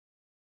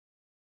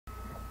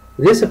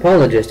This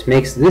apologist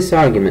makes this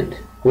argument,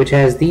 which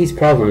has these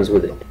problems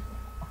with it.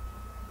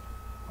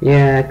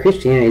 Yeah,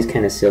 Christianity is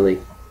kind of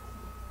silly.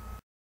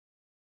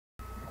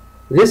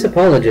 This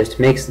apologist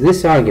makes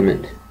this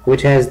argument,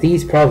 which has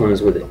these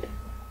problems with it.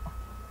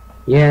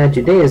 Yeah,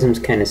 Judaism's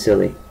kind of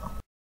silly.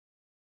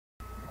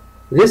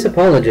 This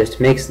apologist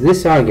makes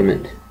this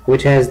argument,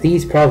 which has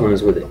these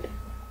problems with it.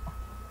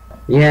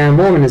 Yeah,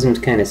 Mormonism's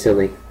kind of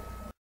silly.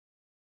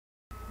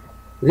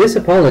 This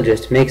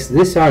apologist makes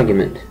this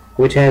argument,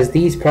 which has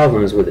these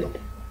problems with it.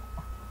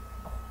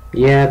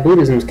 Yeah,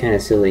 Buddhism's kind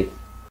of silly.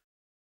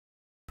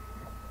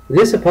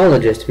 This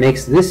apologist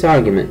makes this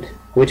argument,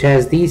 which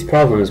has these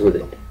problems with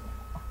it.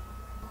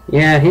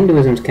 Yeah,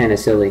 Hinduism's kind of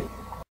silly.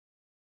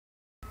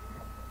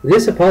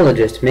 This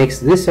apologist makes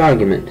this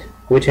argument,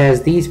 which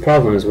has these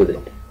problems with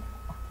it.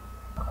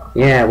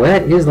 Yeah, well,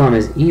 that Islam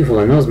is evil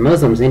and those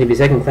Muslims need to be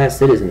second-class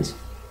citizens.